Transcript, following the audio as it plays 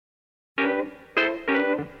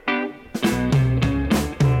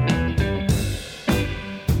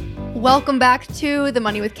Welcome back to the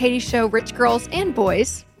Money with Katie show, Rich Girls and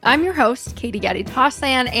Boys. I'm your host, Katie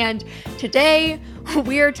Gatti-Tassan, and today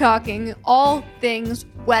we are talking all things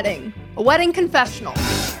wedding, a wedding confessional.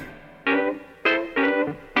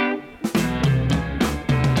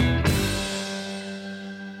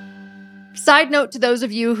 Side note to those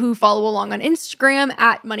of you who follow along on Instagram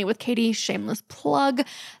at Money with Katie, shameless plug.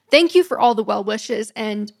 Thank you for all the well wishes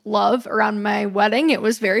and love around my wedding. It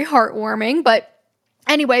was very heartwarming, but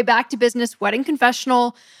anyway, back to business, wedding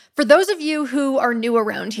confessional. For those of you who are new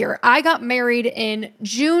around here, I got married in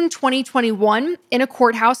June 2021 in a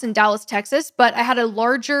courthouse in Dallas, Texas, but I had a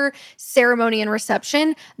larger ceremony and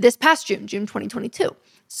reception this past June 2022.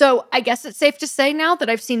 So I guess it's safe to say now that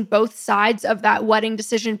I've seen both sides of that wedding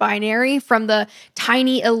decision binary, from the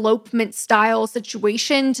tiny elopement style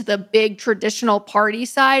situation to the big traditional party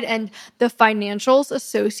side and the financials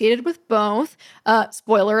associated with both.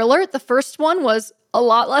 Spoiler alert, the first one was a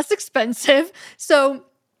lot less expensive. So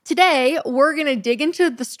today, we're going to dig into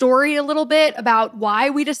the story a little bit about why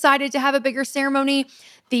we decided to have a bigger ceremony,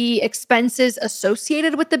 the expenses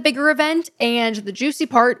associated with the bigger event, and the juicy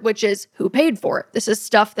part, which is who paid for it. This is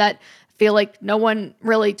stuff that I feel like no one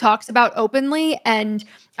really talks about openly, and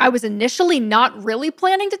I was initially not really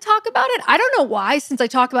planning to talk about it. I don't know why, since I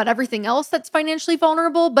talk about everything else that's financially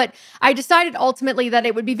vulnerable, but I decided ultimately that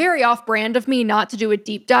it would be very off-brand of me not to do a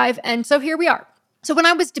deep dive, and so here we are. So when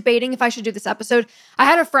I was debating if I should do this episode, I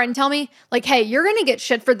had a friend tell me, like, hey, you're going to get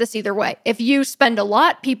shit for this either way. If you spend a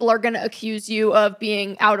lot, people are going to accuse you of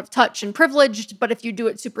being out of touch and privileged. But if you do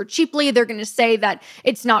it super cheaply, they're going to say that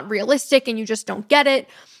it's not realistic and you just don't get it.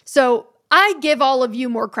 So I give all of you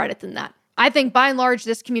more credit than that. I think by and large,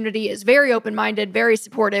 this community is very open-minded, very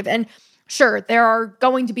supportive. And sure, there are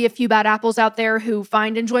going to be a few bad apples out there who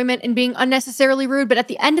find enjoyment in being unnecessarily rude. But at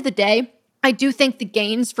the end of the day, I do think the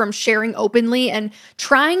gains from sharing openly and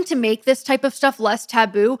trying to make this type of stuff less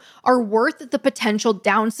taboo are worth the potential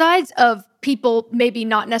downsides of people maybe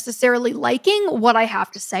not necessarily liking what I have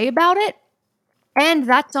to say about it. And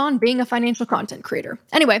that's on being a financial content creator.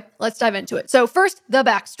 Anyway, let's dive into it. So first, the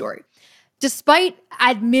backstory. Despite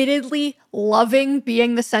admittedly loving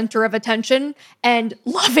being the center of attention and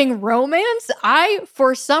loving romance, I,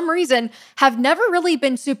 for some reason, have never really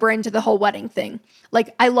been super into the whole wedding thing.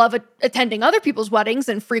 Like, I love attending other people's weddings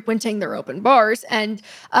and frequenting their open bars, and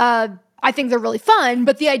I think they're really fun,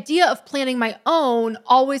 but the idea of planning my own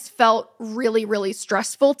always felt really, really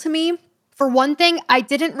stressful to me. For one thing, I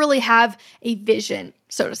didn't really have a vision,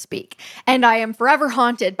 so to speak. And I am forever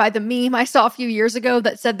haunted by the meme I saw a few years ago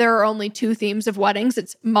that said there are only two themes of weddings.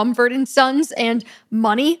 It's Mumford and Sons and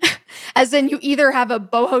money. As in, you either have a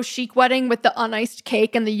boho chic wedding with the uniced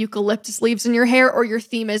cake and the eucalyptus leaves in your hair, or your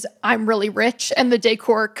theme is I'm really rich and the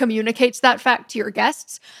decor communicates that fact to your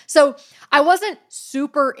guests. So I wasn't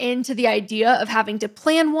super into the idea of having to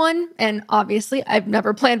plan one. And obviously, I've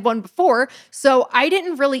never planned one before. So I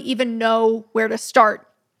didn't really even know where to start.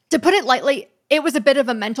 To put it lightly, it was a bit of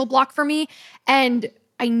a mental block for me, and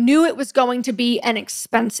I knew it was going to be an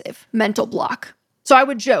expensive mental block. So I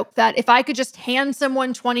would joke that if I could just hand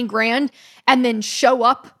someone 20 grand and then show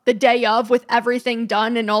up the day of with everything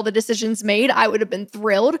done and all the decisions made, I would have been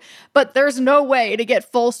thrilled. But there's no way to get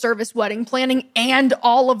full service wedding planning and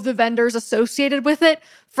all of the vendors associated with it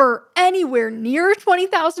for anywhere near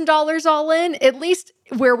 $20,000 all in, at least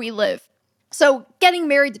where we live. So getting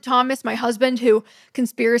married to Thomas, my husband, who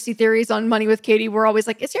conspiracy theories on Money with Katie were always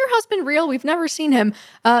like, is your husband real? We've never seen him.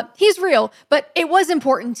 He's real, but it was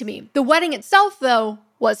important to me. The wedding itself, though,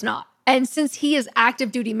 was not. And since he is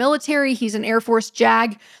active duty military, he's an Air Force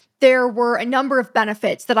JAG, there were a number of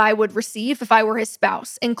benefits that I would receive if I were his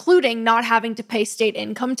spouse, including not having to pay state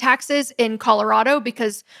income taxes in Colorado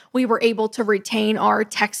because we were able to retain our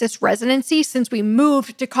Texas residency since we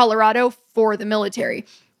moved to Colorado for the military.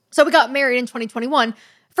 So we got married in 2021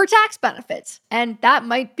 for tax benefits, and that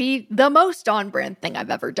might be the most on-brand thing I've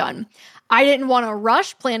ever done. I didn't want to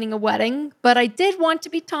rush planning a wedding, but I did want to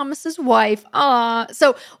be Thomas's wife.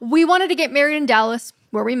 So we wanted to get married in Dallas,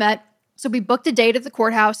 where we met. So we booked a date at the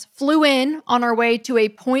courthouse, flew in on our way to a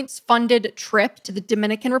points-funded trip to the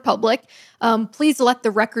Dominican Republic. Please let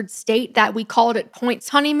the record state that we called it Points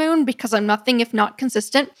Honeymoon because I'm nothing if not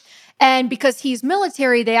consistent. And because he's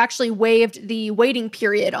military, they actually waived the waiting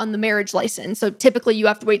period on the marriage license. So typically you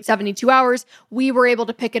have to wait 72 hours. We were able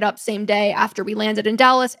to pick it up same day after we landed in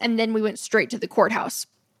Dallas, and then we went straight to the courthouse.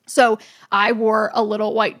 So I wore a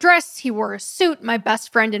little white dress. He wore a suit. My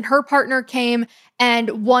best friend and her partner came,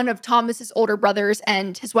 and one of Thomas's older brothers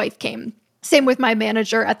and his wife came. Same with my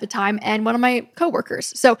manager at the time and one of my coworkers.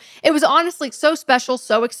 So it was honestly so special,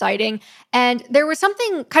 so exciting. And there was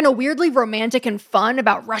something kind of weirdly romantic and fun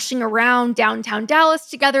about rushing around downtown Dallas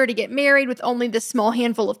together to get married with only this small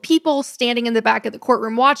handful of people standing in the back of the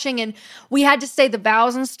courtroom watching. And we had to say the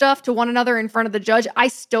vows and stuff to one another in front of the judge. I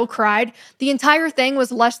still cried. The entire thing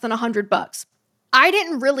was less than $100. I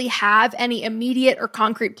didn't really have any immediate or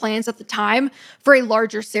concrete plans at the time for a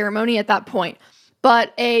larger ceremony at that point.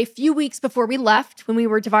 But a few weeks before we left, when we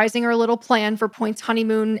were devising our little plan for Point's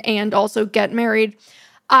honeymoon and also get married,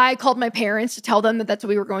 I called my parents to tell them that that's what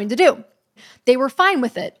we were going to do. They were fine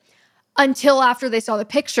with it until after they saw the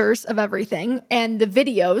pictures of everything and the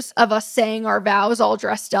videos of us saying our vows all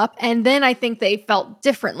dressed up. And then I think they felt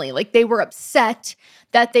differently, like they were upset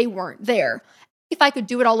that they weren't there. If I could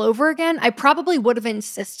do it all over again, I probably would have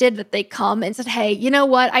insisted that they come and said, hey, you know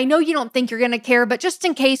what? I know you don't think you're going to care, but just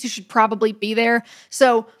in case, you should probably be there.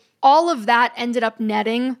 So all of that ended up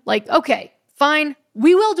netting like, okay, fine,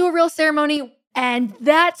 we will do a real ceremony. And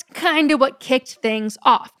that's kind of what kicked things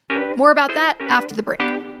off. More about that after the break.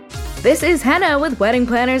 This is Henna with Wedding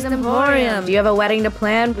Planners Emporium. Do you have a wedding to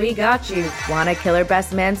plan? We got you. Want a killer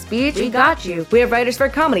best man speech? We got you. We have writers for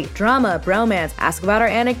comedy, drama, bromance. Ask about our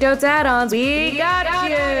anecdotes add-ons. We got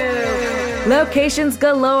you. Locations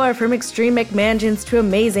galore, from extreme McMansions to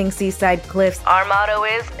amazing seaside cliffs. Our motto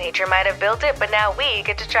is, nature might have built it, but now we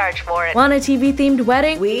get to charge for it. Want a TV-themed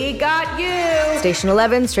wedding? We got you. Station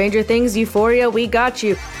 11, Stranger Things, Euphoria, we got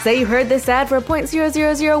you. Say you heard this ad for a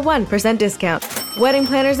 0.0001% discount. Wedding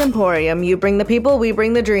Planners Emporium. You bring the people, we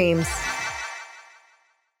bring the dreams.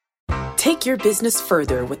 Take your business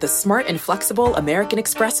further with the smart and flexible American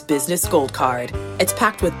Express Business Gold Card. It's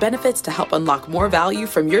packed with benefits to help unlock more value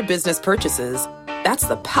from your business purchases. That's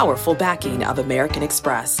the powerful backing of American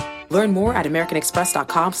Express. Learn more at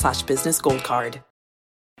americanexpress.com/businessgoldcard.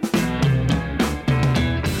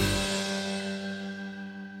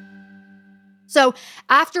 So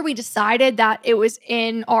after we decided that it was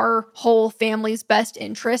in our whole family's best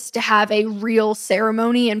interest to have a real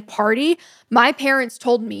ceremony and party, my parents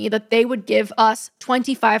told me that they would give us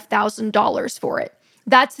 $25,000 for it.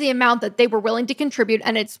 That's the amount that they were willing to contribute,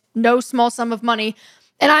 and it's no small sum of money.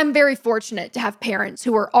 And I'm very fortunate to have parents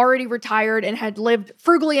who were already retired and had lived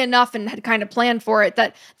frugally enough and had kind of planned for it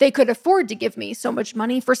that they could afford to give me so much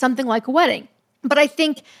money for something like a wedding. But I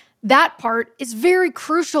think that part is very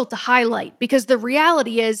crucial to highlight, because the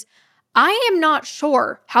reality is I am not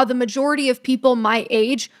sure how the majority of people my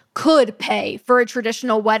age could pay for a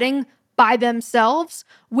traditional wedding by themselves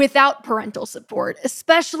without parental support,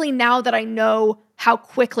 especially now that I know how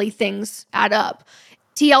quickly things add up.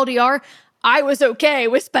 TLDR, I was okay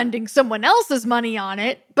with spending someone else's money on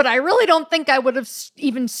it, but I really don't think I would have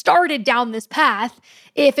even started down this path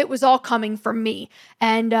if it was all coming from me.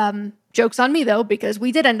 And joke's on me, though, because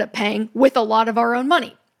we did end up paying with a lot of our own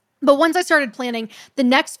money. But once I started planning, the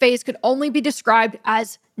next phase could only be described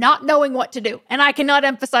as not knowing what to do. And I cannot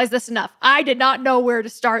emphasize this enough. I did not know where to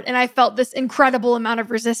start, and I felt this incredible amount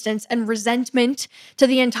of resistance and resentment to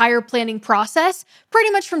the entire planning process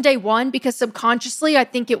pretty much from day one, because subconsciously I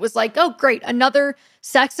think it was like, oh, great, another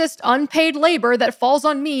sexist unpaid labor that falls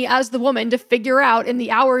on me as the woman to figure out in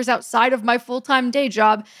the hours outside of my full-time day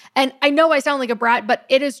job. And I know I sound like a brat, but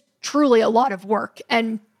it is truly a lot of work.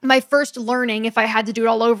 And my first learning, if I had to do it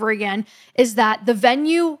all over again, is that the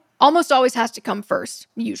venue almost always has to come first,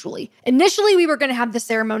 usually. Initially, we were going to have the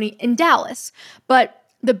ceremony in Dallas, but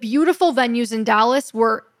the beautiful venues in Dallas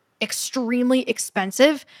were extremely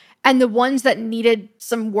expensive, and the ones that needed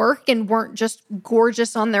some work and weren't just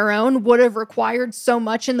gorgeous on their own would have required so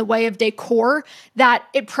much in the way of decor that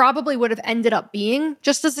it probably would have ended up being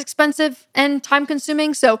just as expensive and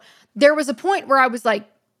time-consuming. So there was a point where I was like,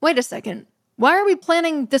 wait a second. Why are we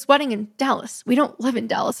planning this wedding in Dallas? We don't live in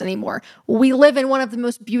Dallas anymore. We live in one of the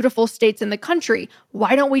most beautiful states in the country.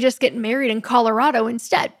 Why don't we just get married in Colorado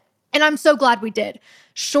instead? And I'm so glad we did.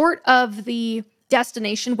 Short of the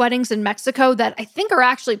destination weddings in Mexico that I think are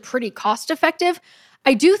actually pretty cost effective,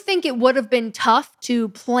 I do think it would have been tough to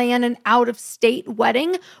plan an out-of-state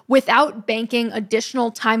wedding without banking additional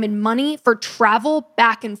time and money for travel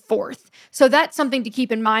back and forth. So that's something to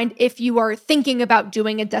keep in mind if you are thinking about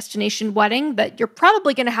doing a destination wedding, that you're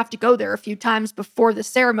probably going to have to go there a few times before the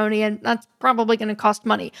ceremony, and that's probably going to cost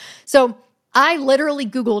money. So I literally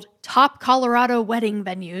Googled top Colorado wedding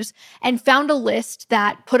venues and found a list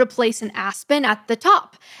that put a place in Aspen at the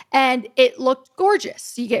top. And it looked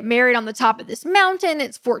gorgeous. You get married on the top of this mountain.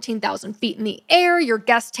 It's 14,000 feet in the air. Your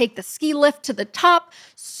guests take the ski lift to the top.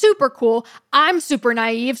 Super cool. I'm super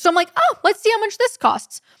naive. So I'm like, oh, let's see how much this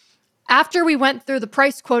costs. After we went through the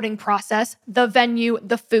price quoting process, the venue,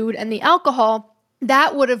 the food, and the alcohol,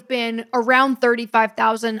 that would have been around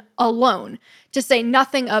 $35,000 alone, to say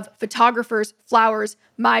nothing of photographers, flowers,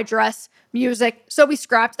 my dress, music. So we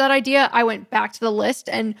scrapped that idea. I went back to the list,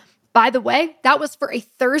 and by the way, that was for a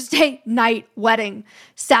Thursday night wedding.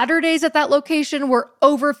 Saturdays at that location were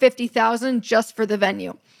over $50,000 just for the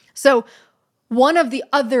venue. So one of the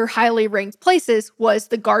other highly ranked places was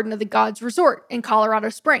the Garden of the Gods Resort in Colorado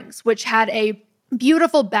Springs, which had a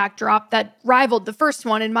beautiful backdrop that rivaled the first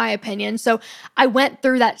one, in my opinion. So I went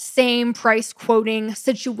through that same price quoting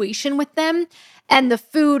situation with them, and the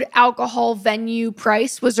food, alcohol, venue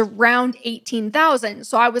price was around $18,000.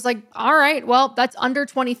 So I was like, all right, well, that's under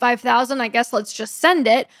 $25,000. I guess let's just send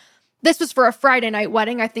it. This was for a Friday night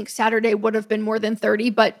wedding. I think Saturday would have been more than 30,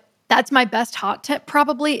 but that's my best hot tip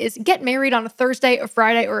probably, is get married on a Thursday, a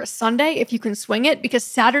Friday, or a Sunday if you can swing it, because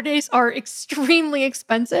Saturdays are extremely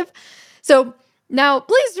expensive. So now,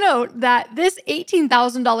 please note that this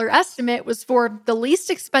 $18,000 estimate was for the least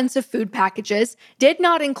expensive food packages, did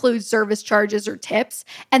not include service charges or tips,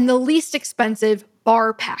 and the least expensive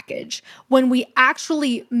bar package. When we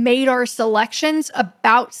actually made our selections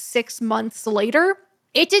about 6 months later,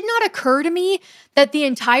 it did not occur to me that the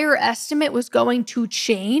entire estimate was going to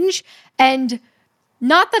change. And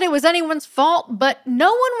not that it was anyone's fault, but no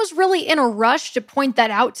one was really in a rush to point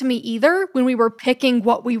that out to me either when we were picking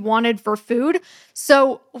what we wanted for food.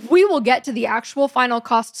 So we will get to the actual final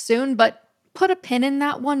cost soon, but put a pin in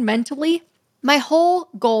that one mentally. My whole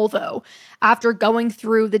goal, though, after going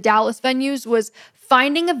through the Dallas venues, was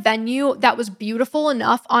finding a venue that was beautiful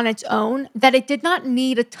enough on its own that it did not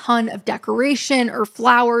need a ton of decoration or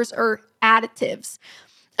flowers or additives.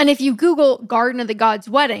 And if you Google Garden of the Gods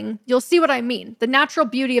wedding, you'll see what I mean. The natural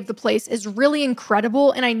beauty of the place is really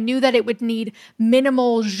incredible, and I knew that it would need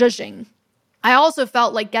minimal zhuzhing. I also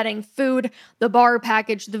felt like getting food, the bar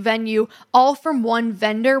package, the venue, all from one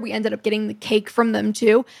vendor. We ended up getting the cake from them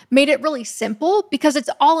too. Made it really simple because it's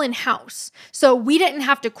all in-house. So we didn't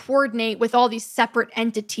have to coordinate with all these separate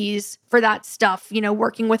entities for that stuff,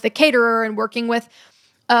 working with a caterer and working with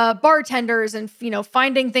bartenders and,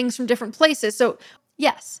 finding things from different places. So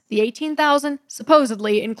yes, the $18,000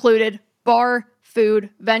 supposedly included bar,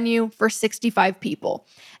 food, venue for 65 people.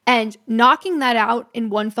 And knocking that out in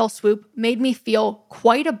one fell swoop made me feel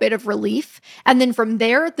quite a bit of relief. And then from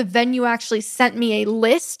there, the venue actually sent me a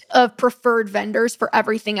list of preferred vendors for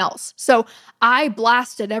everything else. So I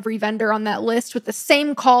blasted every vendor on that list with the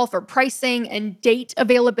same call for pricing and date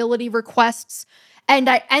availability requests. And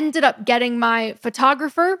I ended up getting my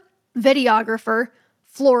photographer, videographer,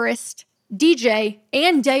 florist, DJ,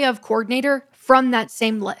 and day of coordinator from that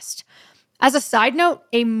same list. As a side note,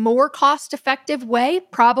 a more cost-effective way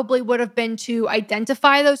probably would have been to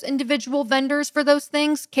identify those individual vendors for those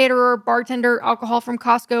things, caterer, bartender, alcohol from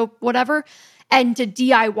Costco, whatever, and to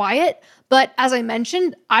DIY it. But as I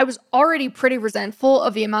mentioned, I was already pretty resentful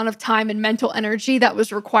of the amount of time and mental energy that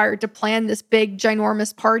was required to plan this big,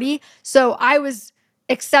 ginormous party. So I was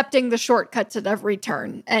accepting the shortcuts at every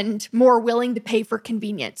turn and more willing to pay for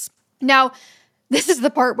convenience. Now, this is the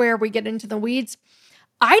part where we get into the weeds.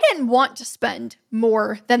 I didn't want to spend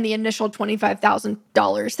more than the initial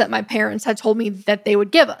 $25,000 that my parents had told me that they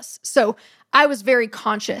would give us. So I was very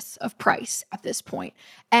conscious of price at this point.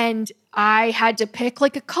 And I had to pick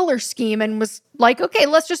like a color scheme and was like, okay,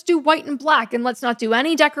 let's just do white and black and let's not do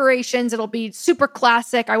any decorations. It'll be super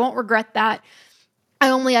classic. I won't regret that.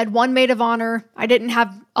 I only had one maid of honor. I didn't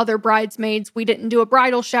have other bridesmaids. We didn't do a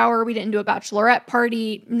bridal shower. We didn't do a bachelorette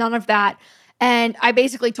party. None of that. And I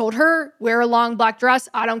basically told her, wear a long black dress.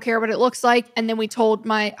 I don't care what it looks like. And then we told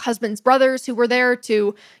my husband's brothers who were there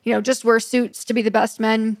to, just wear suits to be the best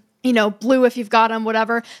men, blue if you've got them,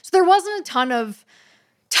 whatever. So there wasn't a ton of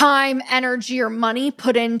time, energy, or money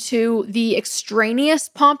put into the extraneous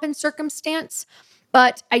pomp and circumstance.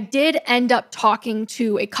 But I did end up talking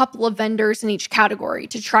to a couple of vendors in each category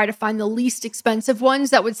to try to find the least expensive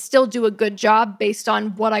ones that would still do a good job based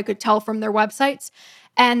on what I could tell from their websites.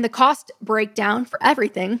 And the cost breakdown for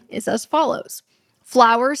everything is as follows.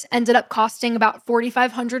 Flowers ended up costing about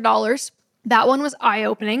 $4,500. That one was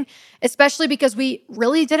eye-opening, especially because we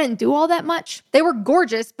really didn't do all that much. They were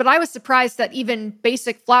gorgeous, but I was surprised that even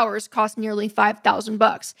basic flowers cost nearly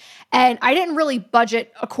 $5,000. And I didn't really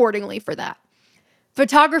budget accordingly for that.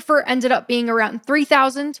 Photographer ended up being around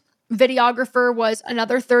 $3,000. Videographer was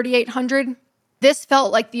another $3,800. This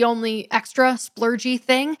felt like the only extra splurgy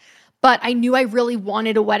thing. But I knew I really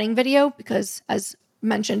wanted a wedding video because, as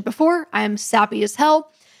mentioned before, I am sappy as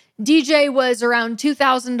hell. DJ was around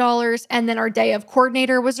 $2,000, and then our day of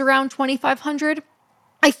coordinator was around $2,500.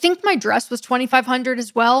 I think my dress was $2,500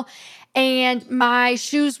 as well. And my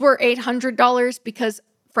shoes were $800 because,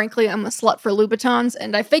 frankly, I'm a slut for Louboutins.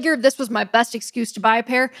 And I figured this was my best excuse to buy a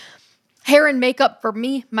pair. Hair and makeup for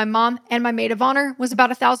me, my mom, and my maid of honor was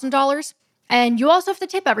about $1,000. And you also have to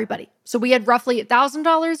tip everybody. So we had roughly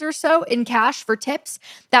 $1,000 or so in cash for tips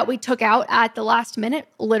that we took out at the last minute,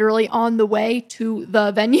 literally on the way to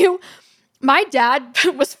the venue. My dad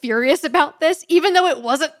was furious about this, even though it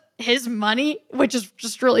wasn't his money, which is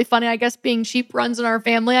just really funny, I guess, being cheap runs in our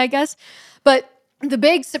family, I guess. But the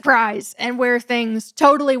big surprise and where things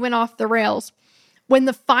totally went off the rails, when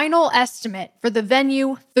the final estimate for the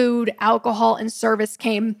venue, food, alcohol, and service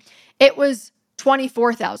came, it was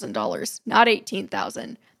 $24,000, not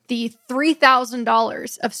 $18,000. The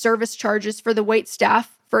 $3,000 of service charges for the wait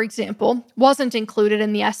staff, for example, wasn't included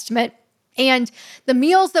in the estimate. And the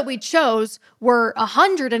meals that we chose were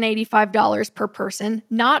 $185 per person,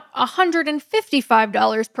 not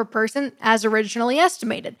 $155 per person as originally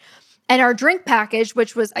estimated. And our drink package,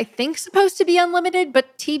 which was, I think, supposed to be unlimited,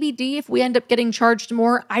 but TBD if we end up getting charged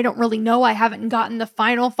more, I don't really know. I haven't gotten the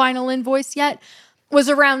final invoice yet, was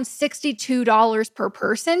around $62 per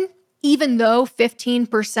person, even though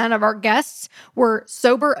 15% of our guests were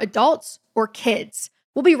sober adults or kids.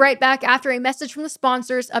 We'll be right back after a message from the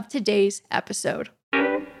sponsors of today's episode.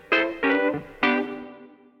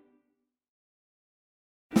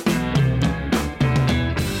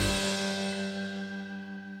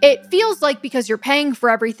 It feels like because you're paying for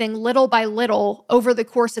everything little by little over the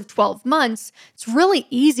course of 12 months, it's really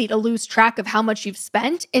easy to lose track of how much you've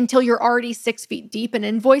spent until you're already 6 feet deep in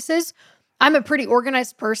invoices. I'm a pretty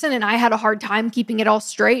organized person and I had a hard time keeping it all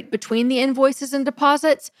straight between the invoices and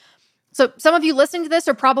deposits. So some of you listening to this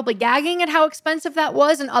are probably gagging at how expensive that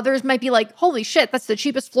was, and others might be like, holy shit, that's the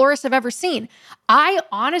cheapest florist I've ever seen. I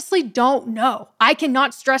honestly don't know. I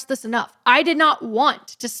cannot stress this enough. I did not want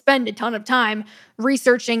to spend a ton of time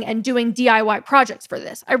researching and doing DIY projects for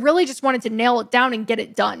this. I really just wanted to nail it down and get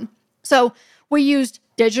it done. So we used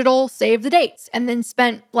digital save the dates and then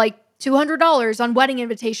spent like $200 on wedding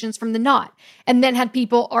invitations from The Knot, and then had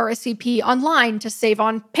people RSVP online to save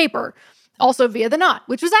on paper. Also via The Knot,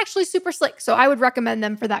 which was actually super slick. So I would recommend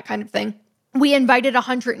them for that kind of thing. We invited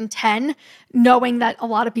 110, knowing that a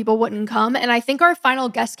lot of people wouldn't come. And I think our final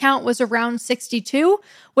guest count was around 62,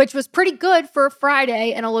 which was pretty good for a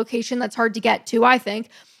Friday in a location that's hard to get to, I think.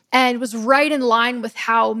 And was right in line with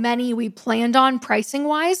how many we planned on pricing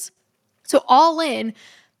wise. So all in,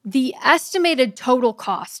 the estimated total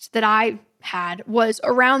cost that I had was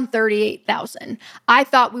around $38,000. I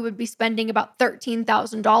thought we would be spending about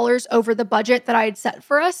 $13,000 over the budget that I had set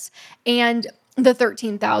for us, and the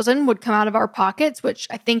 $13,000 would come out of our pockets, which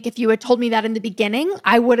I think if you had told me that in the beginning,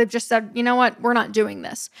 I would have just said, you know what, we're not doing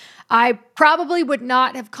this. I probably would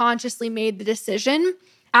not have consciously made the decision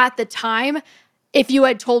at the time if you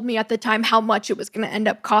had told me at the time how much it was going to end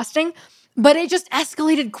up costing. But it just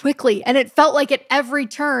escalated quickly, and it felt like at every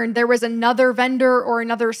turn there was another vendor or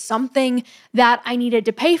another something that I needed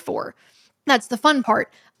to pay for. That's the fun part.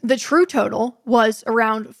 The true total was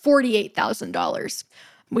around $48,000.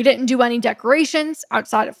 We didn't do any decorations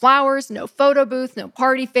outside of flowers, no photo booth, no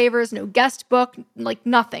party favors, no guest book, like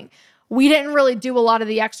nothing. We didn't really do a lot of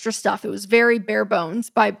the extra stuff. It was very bare bones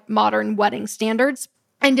by modern wedding standards,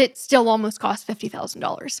 and it still almost cost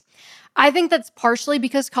 $50,000. I think that's partially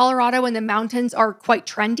because Colorado and the mountains are quite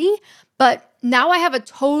trendy, but now I have a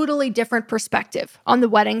totally different perspective on the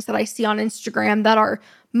weddings that I see on Instagram that are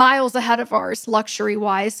miles ahead of ours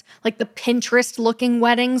luxury-wise. Like the Pinterest-looking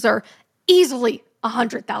weddings are easily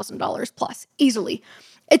 $100,000 plus, easily.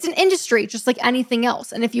 It's an industry just like anything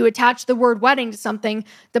else, and if you attach the word wedding to something,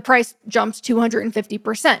 the price jumps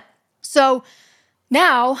 250%. So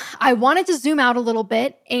now, I wanted to zoom out a little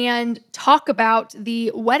bit and talk about the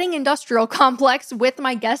wedding industrial complex with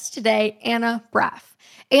my guest today, Anna Braff.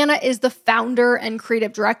 Anna is the founder and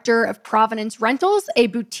creative director of Provenance Rentals, a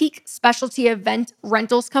boutique specialty event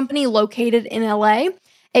rentals company located in LA,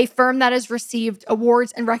 a firm that has received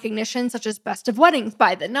awards and recognition such as Best of Weddings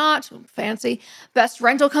by The Knot, fancy, Best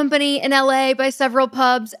Rental Company in LA by several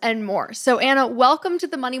pubs, and more. So Anna, welcome to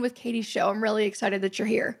the Money with Katie show. I'm really excited that you're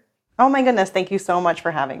here. Oh my goodness, thank you so much for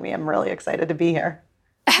having me. I'm really excited to be here.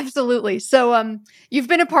 Absolutely. So you've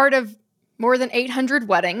been a part of more than 800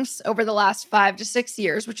 weddings over the last 5 to 6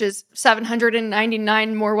 years, which is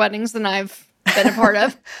 799 more weddings than I've been a part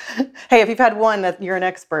of. Hey, if you've had one, that you're an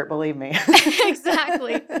expert, believe me.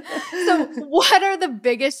 Exactly. So what are the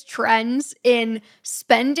biggest trends in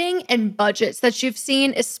spending and budgets that you've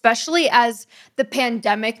seen, especially as the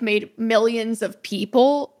pandemic made millions of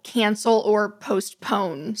people cancel or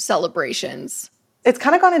postpone celebrations? It's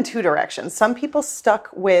kind of gone in two directions. Some people stuck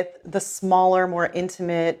with the smaller, more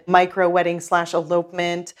intimate micro wedding /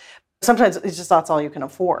 elopement. Sometimes it's just that's all you can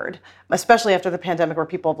afford, especially after the pandemic where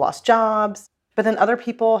people have lost jobs. But then other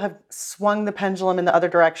people have swung the pendulum in the other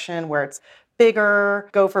direction where it's bigger,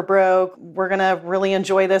 go for broke. We're going to really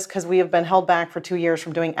enjoy this because we have been held back for 2 years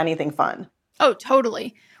from doing anything fun. Oh,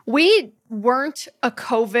 totally. We weren't a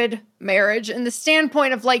COVID marriage in the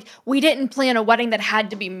standpoint of like, we didn't plan a wedding that had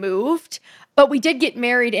to be moved, but we did get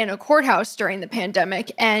married in a courthouse during the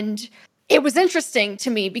pandemic. And it was interesting to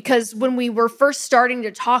me because when we were first starting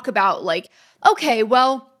to talk about like, okay,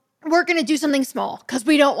 well, we're going to do something small because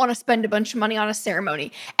we don't want to spend a bunch of money on a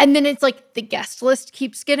ceremony. And then it's like the guest list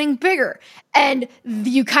keeps getting bigger. And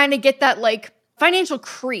you kind of get that like financial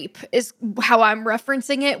creep is how I'm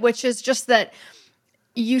referencing it, which is just that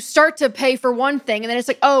you start to pay for one thing and then it's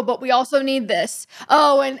like, oh, but we also need this.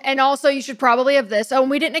 Oh, and also you should probably have this. Oh,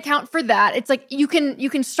 and we didn't account for that. It's like you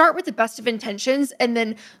can start with the best of intentions and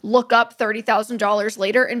then look up $30,000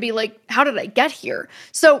 later and be like, how did I get here?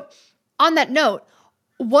 So on that note,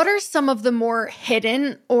 what are some of the more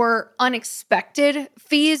hidden or unexpected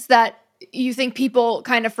fees that you think people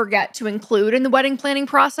kind of forget to include in the wedding planning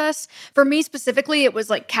process? For me specifically, it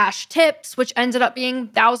was like cash tips, which ended up being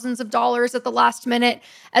thousands of dollars at the last minute,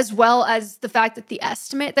 as well as the fact that the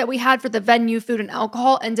estimate that we had for the venue, food, and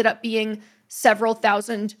alcohol ended up being several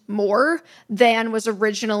thousand more than was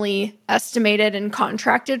originally estimated and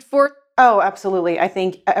contracted for. Oh, absolutely. I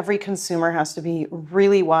think every consumer has to be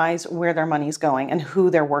really wise where their money's going and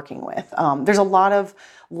who they're working with. There's a lot of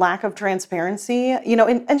lack of transparency,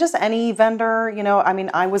 and just any vendor,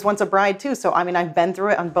 I was once a bride too. So, I've been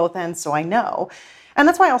through it on both ends, so I know. And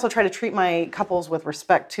that's why I also try to treat my couples with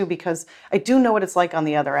respect too, because I do know what it's like on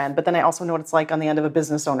the other end, but then I also know what it's like on the end of a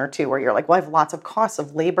business owner too, where you're like, well, I have lots of costs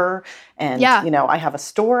of labor and, I have a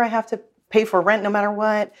store I have to pay for rent no matter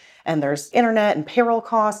what. And there's internet and payroll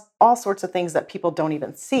costs, all sorts of things that people don't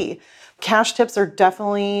even see. Cash tips are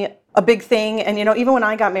definitely a big thing. And, even when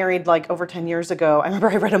I got married like over 10 years ago, I remember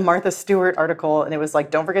I read a Martha Stewart article and it was like,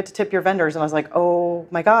 don't forget to tip your vendors. And I was like, oh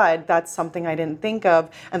my God, that's something I didn't think of.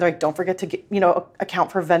 And they're like, don't forget to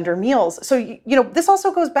account for vendor meals. So, this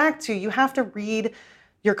also goes back to, you have to read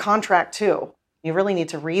your contract too. You really need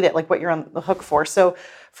to read it, like what you're on the hook for. So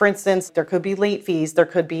for instance, there could be late fees, there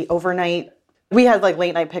could be overnight. We had like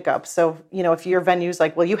late night pickups. So, if your venue's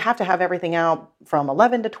like, well, you have to have everything out from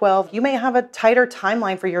 11 to 12, you may have a tighter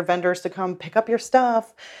timeline for your vendors to come pick up your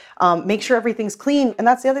stuff, make sure everything's clean. And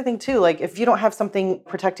that's the other thing too. Like if you don't have something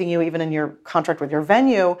protecting you, even in your contract with your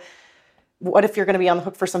venue, what if you're going to be on the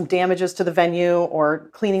hook for some damages to the venue or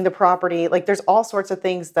cleaning the property? Like there's all sorts of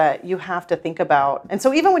things that you have to think about. And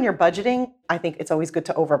so even when you're budgeting, I think it's always good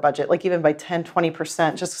to over budget, like even by 10,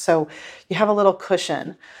 20%, just so you have a little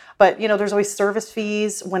cushion. But, there's always service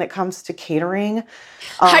fees when it comes to catering.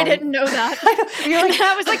 I didn't know that.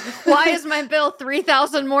 I was like, why is my bill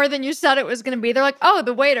 $3,000 more than you said it was going to be? They're like, oh,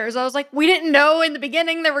 the waiters. I was like, we didn't know in the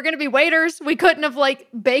beginning there were going to be waiters. We couldn't have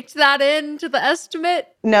baked that into the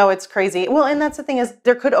estimate. No, it's crazy. Well, and that's the thing is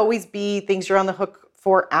there could always be things you're on the hook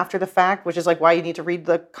for after the fact, which is like why you need to read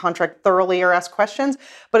the contract thoroughly or ask questions.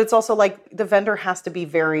 But it's also like the vendor has to be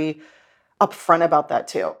very upfront about that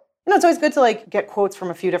too. It's always good to get quotes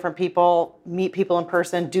from a few different people, meet people in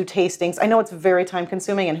person, do tastings. I know it's very time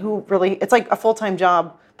consuming and it's like a full-time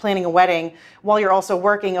job planning a wedding while you're also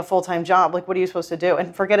working a full-time job. Like, what are you supposed to do?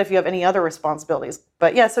 And forget if you have any other responsibilities.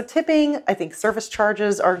 But yeah, so tipping, I think service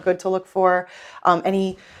charges are good to look for.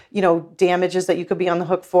 Any, damages that you could be on the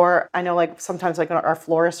hook for. I know sometimes our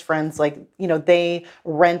florist friends, they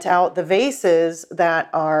rent out the vases that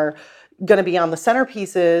are going to be on the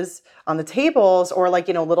centerpieces on the tables or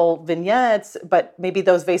little vignettes, but maybe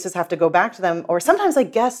those vases have to go back to them. Or sometimes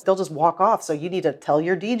guests, they'll just walk off. So you need to tell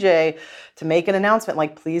your DJ to make an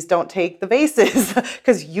announcement, please don't take the vases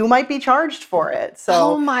because you might be charged for it. So,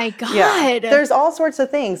 oh my God. Yeah, there's all sorts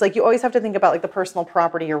of things. You always have to think about the personal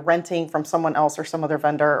property you're renting from someone else or some other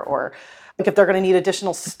vendor, or if they're going to need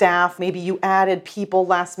additional staff, maybe you added people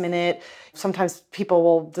last minute. Sometimes people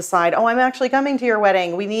will decide, oh, I'm actually coming to your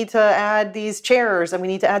wedding. We need to add these chairs and we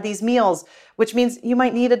need to add these meals, which means you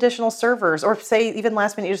might need additional servers. Or say even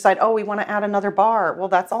last minute you decide, oh, we want to add another bar. Well,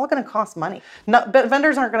 that's all going to cost money. No, but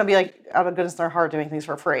vendors aren't going to be out of goodness of their heart doing things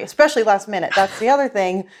for free, especially last minute. That's the other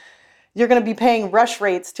thing. You're going to be paying rush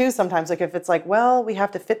rates too sometimes. If it's well, we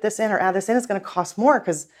have to fit this in or add this in, it's going to cost more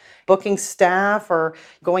because booking staff or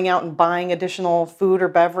going out and buying additional food or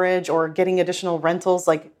beverage or getting additional rentals,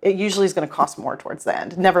 it usually is going to cost more towards the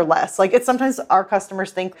end, never less. It's sometimes our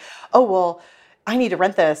customers think, oh, well, I need to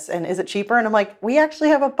rent this and is it cheaper? And I'm like, we actually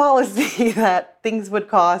have a policy that things would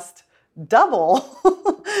cost double.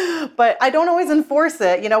 But I don't always enforce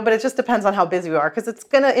it, but it just depends on how busy we are, because it's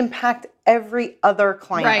going to impact every other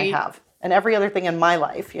client Right. I have and every other thing in my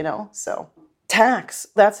life, so. Tax,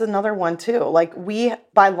 that's another one too. Like, we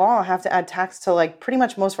by law have to add tax to like pretty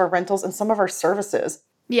much most of our rentals and some of our services.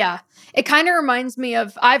 Yeah. It kind of reminds me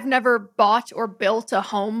of, I've never bought or built a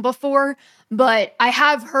home before, but I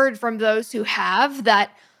have heard from those who have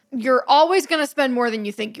that you're always going to spend more than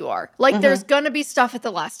you think you are. Like, there's going to be stuff at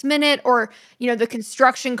the last minute, or, the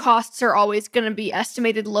construction costs are always going to be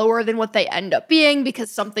estimated lower than what they end up being because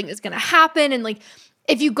something is going to happen. And like,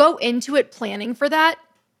 if you go into it planning for that,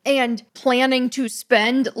 and planning to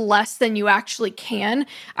spend less than you actually can,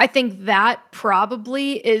 I think that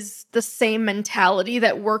probably is the same mentality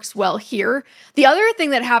that works well here. The other thing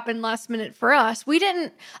that happened last minute for us, we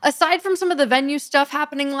didn't, aside from some of the venue stuff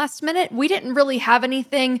happening last minute, we didn't really have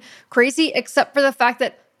anything crazy except for the fact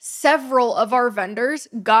that several of our vendors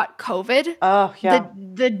got COVID Oh, yeah.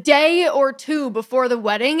 the day or two before the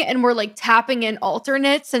wedding, and we're like tapping in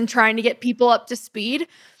alternates and trying to get people up to speed.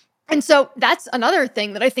 And so that's another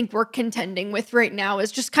thing that I think we're contending with right now, is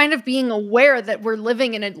just kind of being aware that we're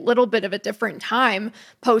living in a little bit of a different time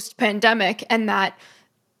post-pandemic, and that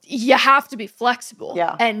you have to be flexible.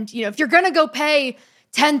 Yeah. And, if you're going to go pay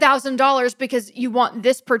 $10,000 because you want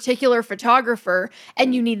this particular photographer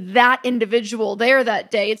and you need that individual there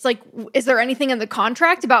that day, it's like, is there anything in the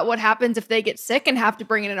contract about what happens if they get sick and have to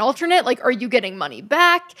bring in an alternate? Like, are you getting money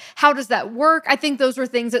back? How does that work? I think those were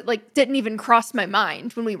things that like didn't even cross my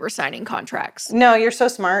mind when we were signing contracts. No, you're so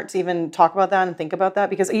smart to even talk about that and think about that,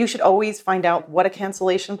 because you should always find out what a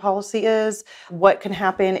cancellation policy is, what can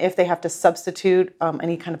happen if they have to substitute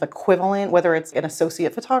any kind of equivalent, whether it's an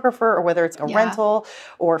associate photographer or whether it's a rental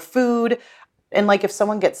or food. And like, if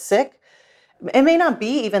someone gets sick, it may not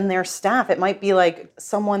be even their staff. It might be like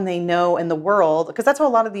someone they know in the world, because that's how a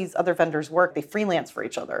lot of these other vendors work. They freelance for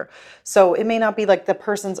each other. So it may not be like the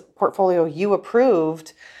person's portfolio you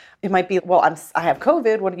approved. It might be, well, I have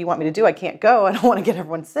COVID. What do you want me to do? I can't go. I don't want to get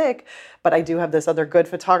everyone sick, but I do have this other good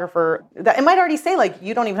photographer. That it might already say like,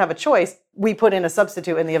 you don't even have a choice. We put in a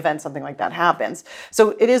substitute in the event something like that happens.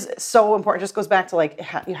 So it is so important. It just goes back to like,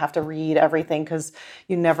 you have to read everything, because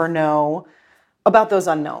you never know about those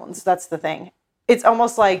unknowns. That's the thing. It's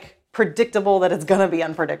almost like predictable that it's going to be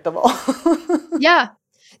unpredictable. Yeah.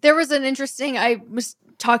 There was I was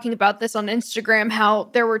talking about this on Instagram, how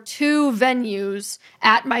there were two venues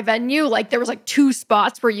at my venue. Like, there was like two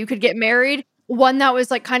spots where you could get married. One that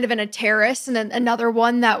was like kind of in a terrace, and then another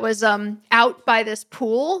one that was out by this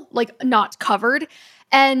pool, like not covered.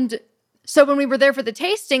 And so when we were there for the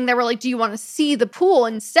tasting, they were like, do you want to see the pool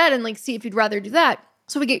instead and like see if you'd rather do that?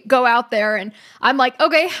 So we go out there, and I'm like,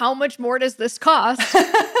 okay, how much more does this cost?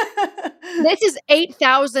 This is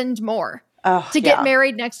 $8,000 more. To get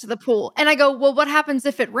married next to the pool. And I go, well, what happens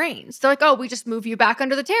if it rains? They're like, oh, we just move you back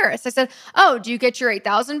under the terrace. I said, oh, do you get your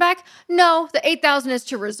 $8,000 back? No, the $8,000 is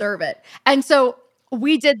to reserve it. And so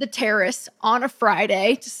we did the terrace on a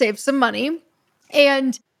Friday to save some money.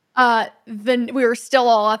 And then we were still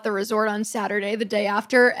all at the resort on Saturday, the day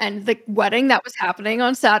after, and the wedding that was happening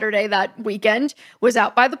on Saturday that weekend was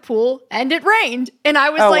out by the pool, and it rained. And I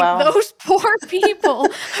was wow. Those poor people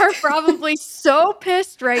are probably so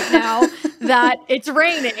pissed right now that it's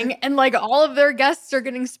raining and like all of their guests are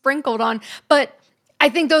getting sprinkled on. But I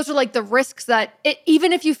think those are like the risks that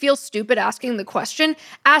even if you feel stupid asking the question,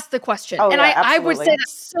 ask the question. Oh, and yeah, I would say absolutely. that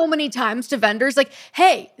so many times to vendors, like,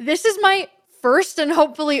 hey, this is my first and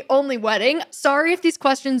hopefully only wedding. Sorry if these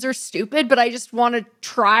questions are stupid, but I just want to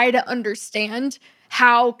try to understand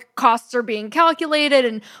how costs are being calculated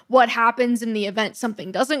and what happens in the event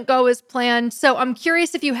something doesn't go as planned. So I'm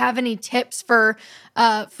curious if you have any tips for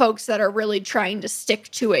folks that are really trying to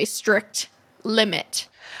stick to a strict limit.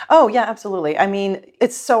 Oh, yeah, absolutely. I mean,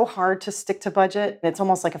 it's so hard to stick to budget. It's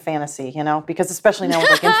almost like a fantasy, because especially now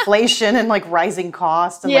with like inflation and like rising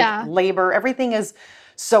costs and like labor, everything is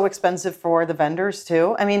so expensive for the vendors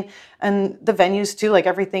too. I mean, and the venues too, like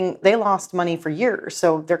everything, they lost money for years.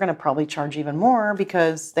 So they're going to probably charge even more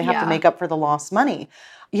because they have to make up for the lost money.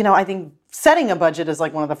 I think setting a budget is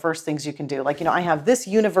like one of the first things you can do. Like, I have this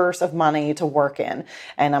universe of money to work in,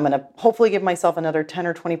 and I'm going to hopefully give myself another 10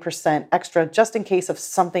 or 20% extra just in case if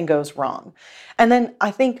something goes wrong. And then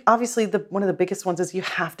I think obviously one of the biggest ones is you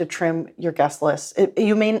have to trim your guest list.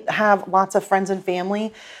 You may have lots of friends and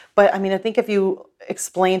family, but I mean, I think if you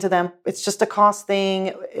explain to them, it's just a cost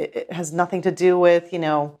thing. It has nothing to do with,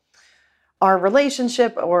 our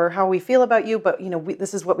relationship or how we feel about you, but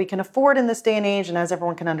this is what we can afford in this day and age, and as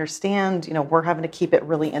everyone can understand, we're having to keep it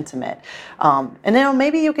really intimate. And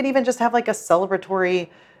maybe you could even just have like a celebratory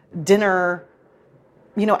dinner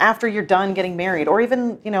after you're done getting married, or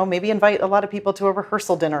even, maybe invite a lot of people to a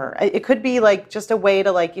rehearsal dinner. It could be like just a way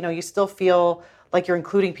to like, you still feel like you're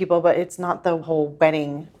including people, but it's not the whole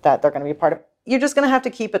wedding that they're going to be a part of. You're just going to have to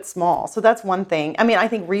keep it small. So that's one thing. I mean, I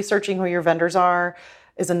think researching who your vendors are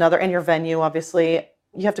is another, and your venue, obviously.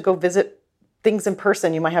 You have to go visit things in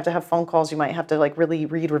person. You might have to have phone calls. You might have to like really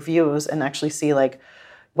read reviews and actually see like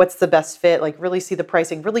what's the best fit, like really see the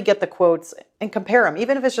pricing, really get the quotes and compare them.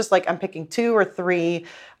 Even if it's just like I'm picking 2 or 3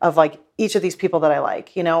 of like each of these people that I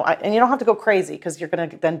like, and you don't have to go crazy because you're going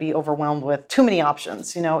to then be overwhelmed with too many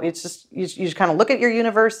options. It's just, you just kind of look at your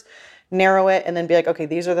universe, narrow it, and then be like, okay,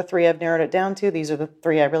 these are the 3 I've narrowed it down to. These are the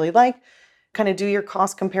 3 I really like. Kind of do your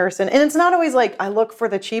cost comparison. And it's not always like I look for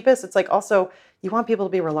the cheapest. It's like also you want people to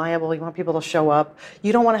be reliable. You want people to show up.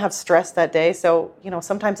 You don't want to have stress that day. So,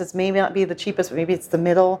 sometimes it's maybe not be the cheapest, but maybe it's the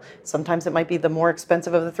middle. Sometimes it might be the more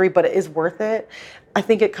expensive of the 3, but it is worth it. I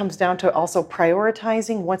think it comes down to also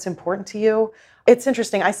prioritizing what's important to you. It's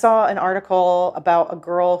interesting. I saw an article about a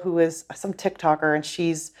girl who is some TikToker, and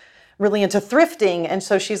she's really into thrifting. And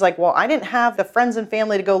so she's like, well, I didn't have the friends and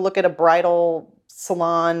family to go look at a bridal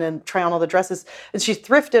salon and try on all the dresses. And she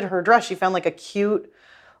thrifted her dress. She found like a cute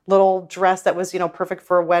little dress that was, perfect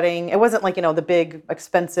for a wedding. It wasn't like, the big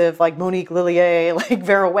expensive, like Monique Lillier, like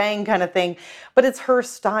Vera Wang kind of thing, but it's her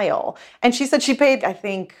style. And she said she paid, I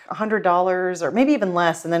think, $100 or maybe even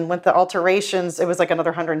less. And then with the alterations, it was like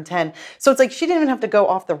another $110. So it's like, she didn't even have to go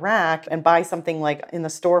off the rack and buy something like in the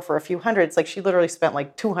store for a few hundred. It's like she literally spent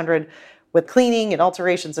like $200 with cleaning and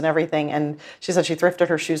alterations and everything. And she said she thrifted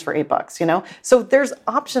her shoes for $8, So there's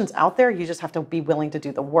options out there. You just have to be willing to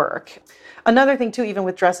do the work. Another thing too, even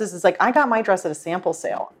with dresses, is like I got my dress at a sample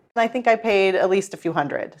sale. I think I paid at least a few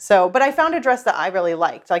hundred. But I found a dress that I really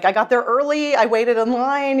liked. Like I got there early, I waited in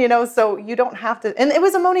line, so you don't have to, and it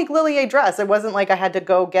was a Monique Lillier dress. It wasn't like I had to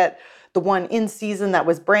go get the one in season that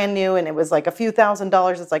was brand new and it was like a few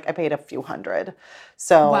 $1,000s. It's like I paid a few hundred.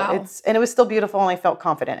 So Wow. and it was still beautiful and I felt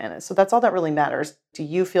confident in it. So that's all that really matters. Do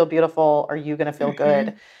you feel beautiful? Are you going to feel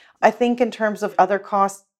good? I think in terms of other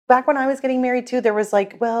costs, back when I was getting married too, there was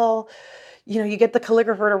like, well, you get the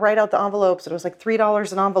calligrapher to write out the envelopes. It was like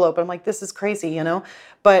 $3 an envelope. I'm like, this is crazy,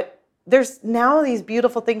 But there's now these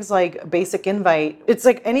beautiful things like basic invite. It's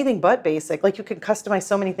like anything but basic. Like you can customize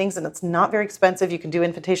so many things and it's not very expensive. You can do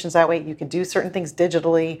invitations that way. You can do certain things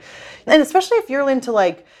digitally. And especially if you're into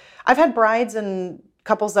like, I've had brides and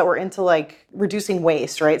couples that were into like reducing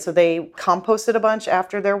waste, right? So they composted a bunch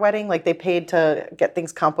after their wedding. Like they paid to get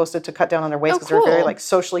things composted to cut down on their waste because they're very like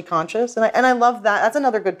socially conscious. And I love that. That's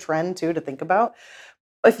another good trend too to think about.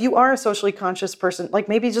 If you are a socially conscious person, like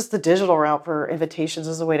maybe just the digital route for invitations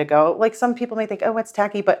is the way to go. Like some people may think, oh, it's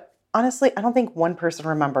tacky, but honestly, I don't think one person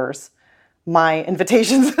remembers my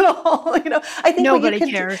invitations at all. I think Nobody what you can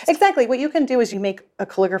cares. Exactly. What you can do is you make a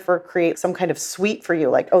calligrapher create some kind of suite for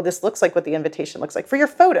you. Like, oh, this looks like what the invitation looks like for your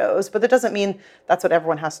photos, but that doesn't mean that's what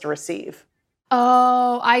everyone has to receive.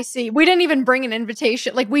 Oh, I see. We didn't even bring an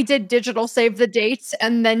invitation. Like we did digital save the dates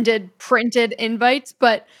and then did printed invites,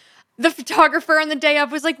 but the photographer on the day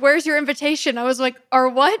of was like, where's your invitation? I was like, or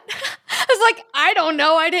what? I was like, I don't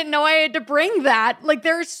know. I didn't know I had to bring that. Like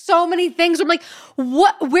there are so many things. I'm like,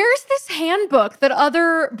 what? Where's this handbook that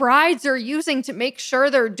other brides are using to make sure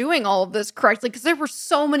they're doing all of this correctly? Because there were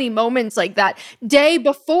so many moments like that day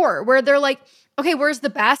before where they're like, okay, where's the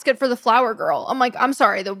basket for the flower girl? I'm like, I'm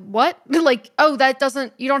sorry, the what? Like, oh,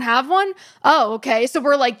 you don't have one? Oh, okay. So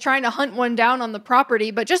we're like trying to hunt one down on the property,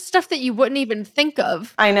 but just stuff that you wouldn't even think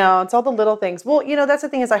of. I know, it's all the little things. Well, that's the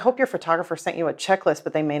thing is I hope your photographer sent you a checklist,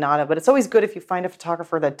 but they may not have. But it's always good if you find a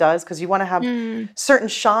photographer that does, because you want to have certain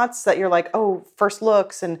shots that you're like, oh, first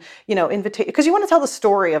looks and, invitation, because you want to tell the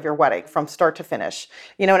story of your wedding from start to finish,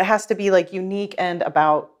 and it has to be like unique and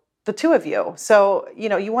about the two of you. So,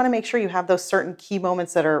 you want to make sure you have those certain key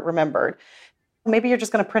moments that are remembered. Maybe you're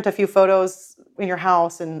just going to print a few photos in your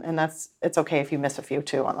house and it's okay if you miss a few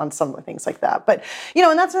too on some things like that. But,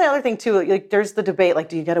 and that's the other thing too, like there's the debate, like,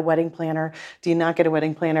 do you get a wedding planner? Do you not get a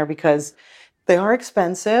wedding planner? Because they are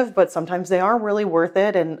expensive, but sometimes they are really worth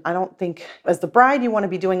it. And I don't think as the bride, you want to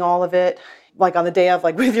be doing all of it like on the day of,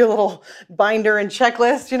 like with your little binder and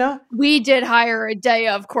checklist, We did hire a day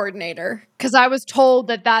of coordinator because I was told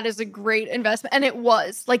that is a great investment. And it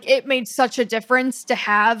was like, it made such a difference to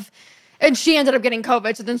have, and she ended up getting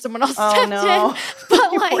COVID. So then someone else stepped in.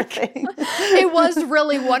 But like, it was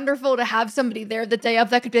really wonderful to have somebody there the day of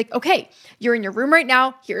that could be like, okay, you're in your room right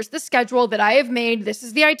now. Here's the schedule that I have made. This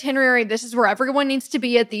is the itinerary. This is where everyone needs to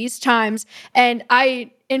be at these times. And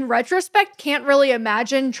in retrospect, can't really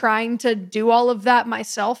imagine trying to do all of that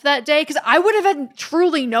myself that day because I would have had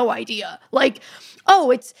truly no idea. Like,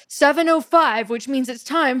 oh, it's 7:05, which means it's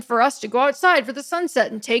time for us to go outside for the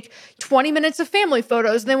sunset and take 20 minutes of family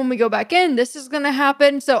photos. And then when we go back in, this is going to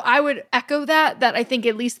happen. So I would echo that I think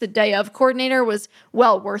at least the day of coordinator was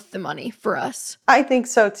well worth the money for us. I think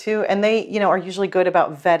so too. And they, are usually good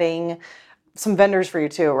about vetting some vendors for you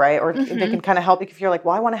too, right? Or they can kind of help if you're like,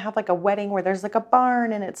 well, I want to have like a wedding where there's like a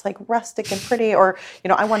barn and it's like rustic and pretty, or,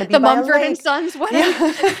 I want to be the by Mumford a lake. and Sons wedding.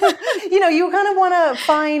 Yeah. You kind of want to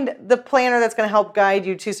find the planner that's going to help guide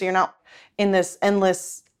you too, so you're not in this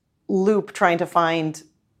endless loop trying to find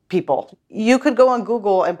people. You could go on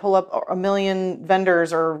Google and pull up a million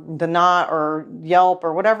vendors or The Knot or Yelp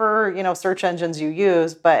or whatever, search engines you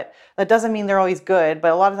use, but that doesn't mean they're always good.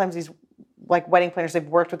 But a lot of times these like wedding planners, they've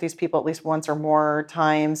worked with these people at least once or more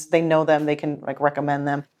times. They know them, they can like recommend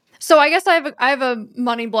them. So I guess I have a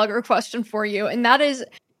money blogger question for you, and that is,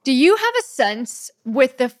 do you have a sense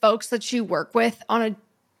with the folks that you work with on an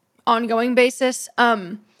ongoing basis,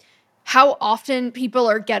 how often people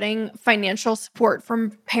are getting financial support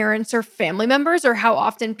from parents or family members, or how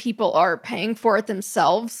often people are paying for it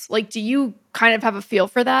themselves? Like, do you kind of have a feel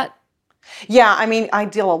for that? Yeah, I mean, I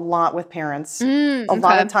deal a lot with parents. A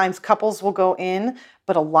lot of times couples will go in,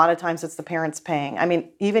 but a lot of times it's the parents paying. I mean,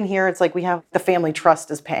 even here, it's like we have the family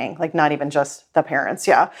trust is paying, like not even just the parents.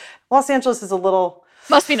 Yeah. Los Angeles is a little...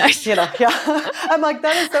 Must be nice. Yeah. I'm like,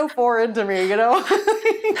 that is so foreign to me,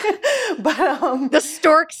 But the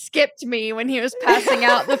stork skipped me when he was passing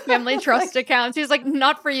out the family trust accounts. He was like,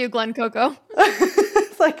 not for you, Glenn Coco.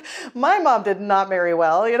 It's like, my mom did not marry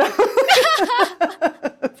well,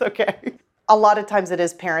 It's okay. A lot of times it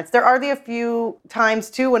is parents. There are a few times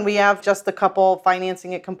too when we have just the couple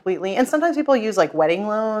financing it completely. And sometimes people use like wedding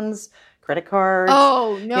loans, credit cards.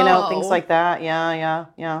 Oh, no. Things like that. Yeah.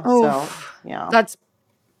 Oh, so, yeah. That's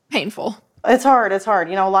painful. It's hard.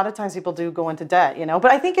 A lot of times people do go into debt,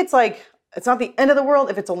 but I think it's like, it's not the end of the world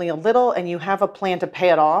if it's only a little and you have a plan to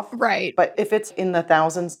pay it off. Right. But if it's in the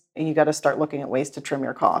thousands, you got to start looking at ways to trim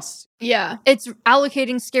your costs. Yeah. It's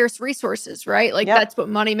allocating scarce resources, right? Like That's what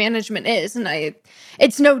money management is. And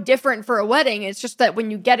it's no different for a wedding. It's just that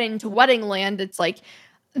when you get into wedding land, it's like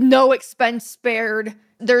no expense spared.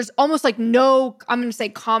 There's almost like no, I'm going to say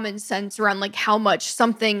common sense around like how much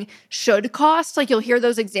something should cost. Like you'll hear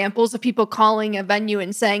those examples of people calling a venue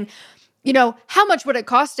and saying, how much would it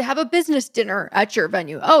cost to have a business dinner at your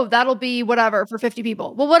venue? Oh, that'll be whatever for 50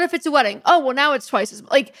 people. Well, what if it's a wedding? Oh, well, now it's twice as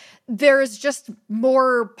like there's just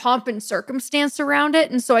more pomp and circumstance around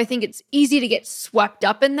it. And so I think it's easy to get swept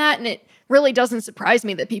up in that. And it really doesn't surprise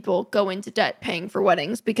me that people go into debt paying for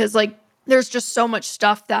weddings because like there's just so much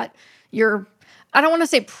stuff that I don't want to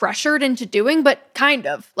say pressured into doing, but kind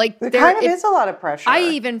of. Like there is a lot of pressure. I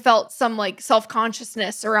even felt some like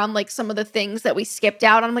self-consciousness around like some of the things that we skipped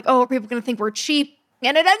out on. I'm like, oh, are people going to think we're cheap?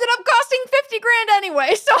 And it ended up costing $50,000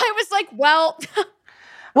 anyway. So I was like, well.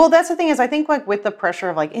 Well, that's the thing is I think like with the pressure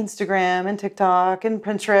of like Instagram and TikTok and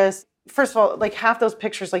Pinterest, first of all, like half those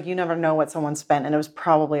pictures, like you never know what someone spent and it was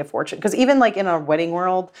probably a fortune. Because even like in a wedding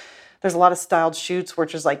world, there's a lot of styled shoots,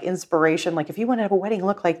 which is like inspiration. Like if you want to have a wedding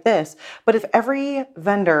look like this, but if every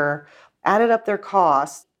vendor added up their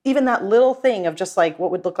costs, even that little thing of just like what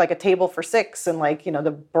would look like a table for 6 and like, the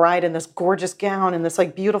bride in this gorgeous gown and this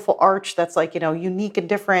like beautiful arch that's like, unique and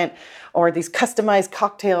different, or these customized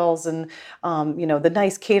cocktails and, the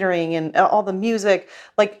nice catering and all the music,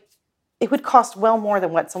 like it would cost well more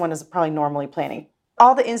than what someone is probably normally planning.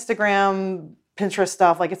 All the Instagram, Pinterest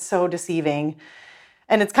stuff, like it's so deceiving.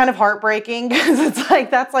 And it's kind of heartbreaking because it's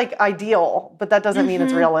like, that's like ideal, but that doesn't mean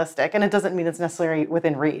it's realistic. And it doesn't mean it's necessarily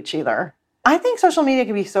within reach either. I think social media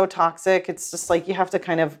can be so toxic. It's just like, you have to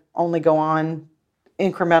kind of only go on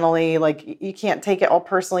incrementally. Like you can't take it all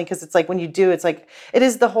personally because it's like when you do, it's like, it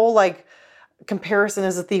is the whole like comparison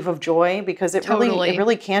is a thief of joy because it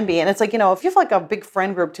really can be. And it's like, if you have like a big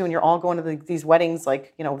friend group too, and you're all going to these weddings,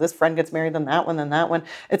 like, this friend gets married, then that one.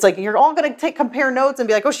 It's like, you're all going to compare notes and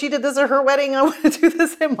be like, oh, she did this at her wedding. I want to do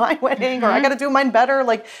this at my wedding, or I got to do mine better.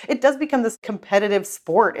 Like it does become this competitive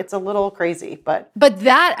sport. It's a little crazy, but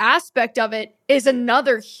that aspect of it is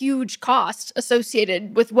another huge cost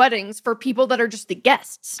associated with weddings for people that are just the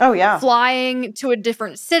guests. Oh yeah. Flying to a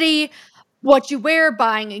different city, what you wear,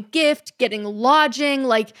 buying a gift, getting lodging.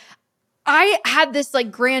 Like I had this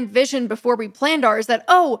like grand vision before we planned ours that,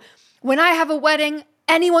 oh, when I have a wedding,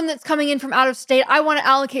 anyone that's coming in from out of state, I want to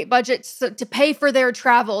allocate budgets to pay for their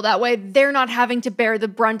travel. That way they're not having to bear the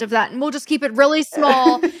brunt of that. And we'll just keep it really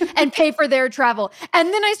small and pay for their travel.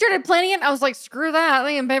 And then I started planning it. And I was like, screw that.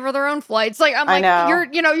 They can pay for their own flights. Like, I'm like,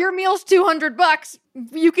 your meal's $200.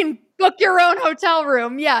 You can book your own hotel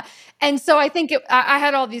room. Yeah. And so I think I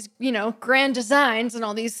had all these, grand designs and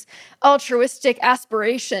all these altruistic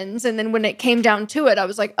aspirations. And then when it came down to it, I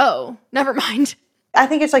was like, oh, never mind. I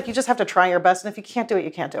think it's like you just have to try your best. And if you can't do it,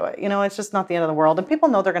 you can't do it. It's just not the end of the world. And people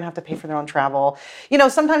know they're going to have to pay for their own travel.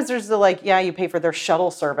 Sometimes there's you pay for their shuttle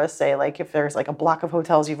service. Say, like, if there's like a block of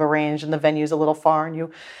hotels you've arranged and the venue's a little far and you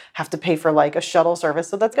have to pay for like a shuttle service.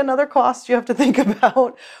 So that's another cost you have to think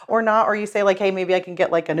about or not. Or you say like, hey, maybe I can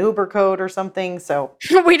get like an Uber code or something. So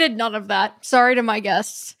we did none of that. Sorry to my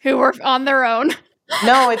guests who were on their own.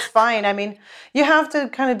 No, it's fine. I mean, you have to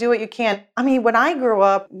kind of do what you can. I mean, when I grew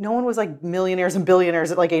up, no one was like millionaires and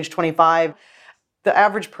billionaires at like age 25. The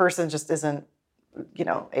average person just isn't,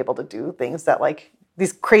 able to do things that like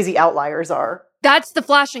these crazy outliers are. That's the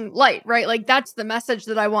flashing light, right? Like that's the message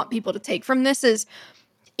that I want people to take from this is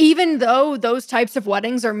even though those types of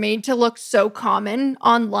weddings are made to look so common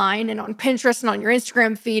online and on Pinterest and on your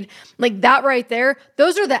Instagram feed, like that right there,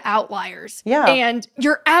 those are the outliers. Yeah. And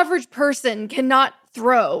your average person cannot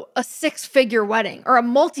throw a 6-figure wedding or a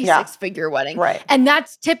multi-6-figure wedding. Right. And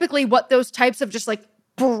that's typically what those types of just like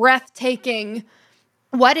breathtaking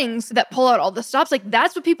weddings that pull out all the stops, like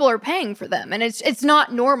that's what people are paying for them. And it's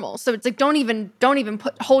not normal. So it's like, don't even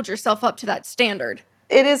hold yourself up to that standard.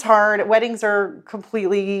 It is hard. Weddings are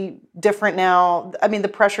completely different now. I mean, the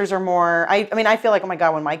pressures are more, I feel like, oh my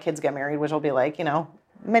God, when my kids get married, which will be like,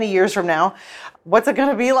 many years from now, what's it going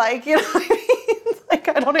to be like? You know what I mean? Like,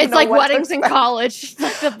 I don't even it's know like what weddings in college.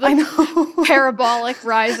 Like the parabolic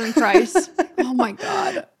rise in price. Oh my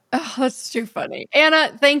God. Oh, that's too funny.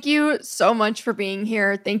 Anna, thank you so much for being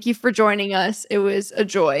here. Thank you for joining us. It was a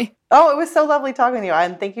joy. Oh, it was so lovely talking to you.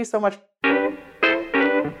 And thank you so much.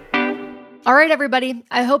 All right, everybody.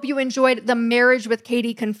 I hope you enjoyed the Marriage with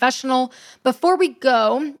Katie confessional. Before we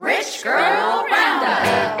go, Rich Girl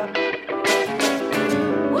Roundup.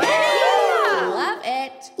 Love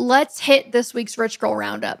it. Let's hit this week's Rich Girl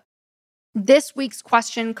Roundup. This week's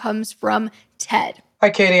question comes from Ted. Hi,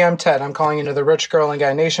 Katie. I'm Ted. I'm calling into the Rich Girl and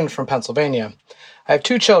Guy Nation from Pennsylvania. I have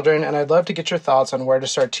 2 children, and I'd love to get your thoughts on where to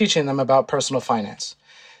start teaching them about personal finance.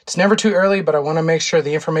 It's never too early, but I want to make sure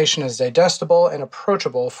the information is digestible and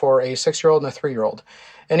approachable for a 6-year-old and a 3-year-old.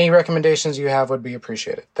 Any recommendations you have would be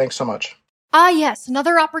appreciated. Thanks so much. Ah, yes,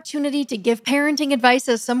 another opportunity to give parenting advice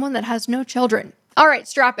as someone that has no children. All right,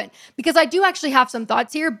 strap in, because I do actually have some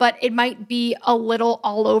thoughts here, but it might be a little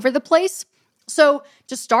all over the place. So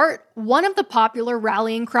to start, one of the popular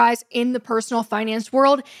rallying cries in the personal finance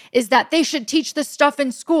world is that they should teach this stuff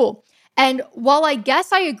in school. And while I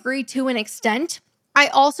guess I agree to an extent, I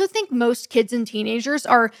also think most kids and teenagers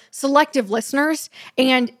are selective listeners,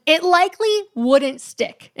 and it likely wouldn't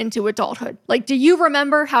stick into adulthood. Like, do you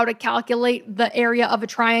remember how to calculate the area of a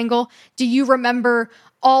triangle? Do you remember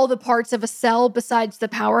all the parts of a cell besides the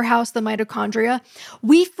powerhouse, the mitochondria?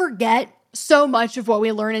 We forget so much of what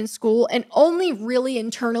we learn in school and only really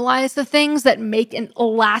internalize the things that make a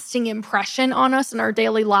lasting impression on us in our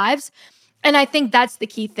daily lives. And I think that's the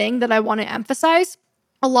key thing that I want to emphasize.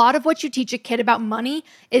 A lot of what you teach a kid about money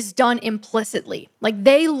is done implicitly. Like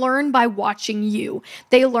they learn by watching you.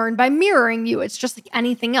 They learn by mirroring you. It's just like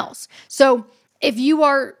anything else. So if you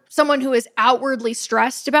are someone who is outwardly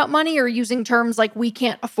stressed about money or using terms like we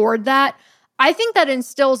can't afford that, I think that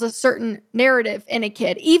instills a certain narrative in a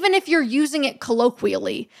kid. Even if you're using it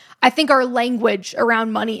colloquially, I think our language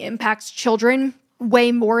around money impacts children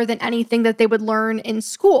way more than anything that they would learn in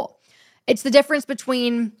school. It's the difference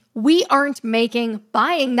between we aren't making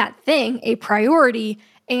buying that thing a priority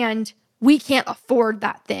and we can't afford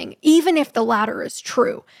that thing, even if the latter is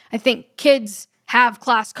true. I think kids have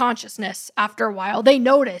class consciousness after a while. They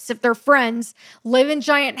notice if their friends live in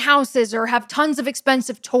giant houses or have tons of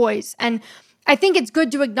expensive toys. And I think it's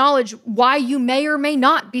good to acknowledge why you may or may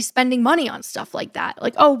not be spending money on stuff like that.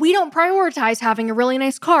 Like, oh, we don't prioritize having a really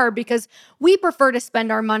nice car because we prefer to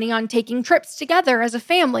spend our money on taking trips together as a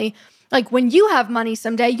family. Like when you have money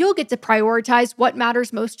someday, you'll get to prioritize what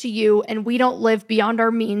matters most to you, and we don't live beyond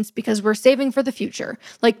our means because we're saving for the future.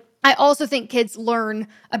 Like, I also think kids learn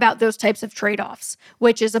about those types of trade-offs,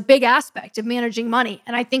 which is a big aspect of managing money.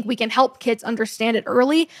 And I think we can help kids understand it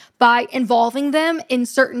early by involving them in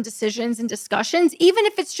certain decisions and discussions, even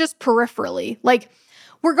if it's just peripherally. Like,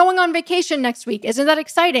 we're going on vacation next week. Isn't that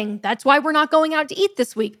exciting? That's why we're not going out to eat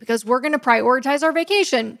this week, because we're going to prioritize our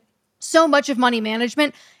vacation. So much of money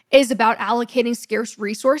management is about allocating scarce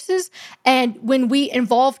resources. And when we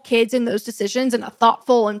involve kids in those decisions in a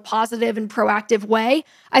thoughtful and positive and proactive way,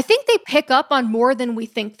 I think they pick up on more than we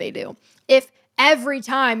think they do. If every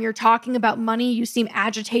time you're talking about money, you seem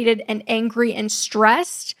agitated and angry and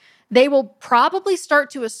stressed, they will probably start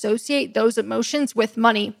to associate those emotions with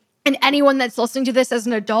money. And anyone that's listening to this as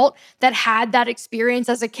an adult that had that experience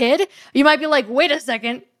as a kid, you might be like, wait a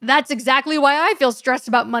second, that's exactly why I feel stressed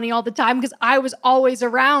about money all the time, because I was always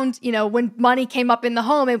around, when money came up in the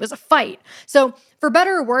home, it was a fight. So for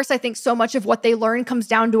better or worse, I think so much of what they learn comes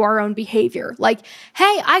down to our own behavior. Like,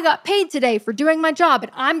 hey, I got paid today for doing my job,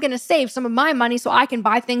 and I'm going to save some of my money so I can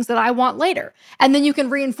buy things that I want later. And then you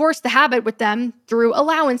can reinforce the habit with them through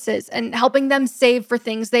allowances and helping them save for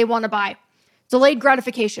things they want to buy. Delayed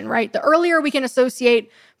gratification, right? The earlier we can associate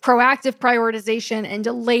proactive prioritization and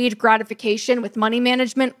delayed gratification with money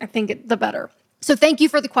management, I think the better. So thank you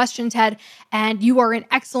for the question, Ted. And you are an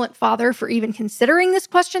excellent father for even considering this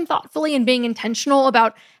question thoughtfully and being intentional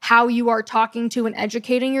about how you are talking to and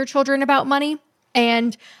educating your children about money.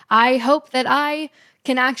 And I hope that I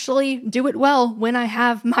can actually do it well when I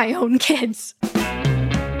have my own kids.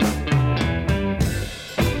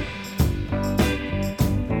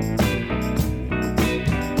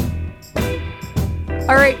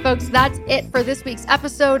 All right, folks, that's it for this week's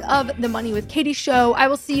episode of the Money with Katie Show. I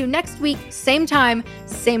will see you next week, same time,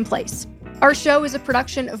 same place. Our show is a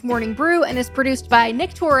production of Morning Brew and is produced by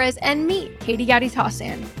Nick Torres and me, Katie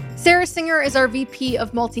Gatti-Tassin. Sarah Singer is our VP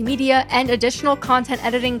of Multimedia, and additional content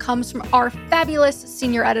editing comes from our fabulous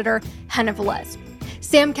senior editor, Hannah Velez.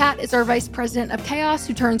 Sam Cat is our vice president of chaos,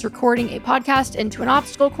 who turns recording a podcast into an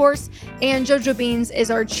obstacle course, and Jojo Beans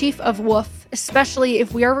is our chief of woof, especially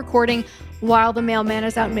if we are recording while the mailman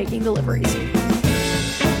is out making deliveries.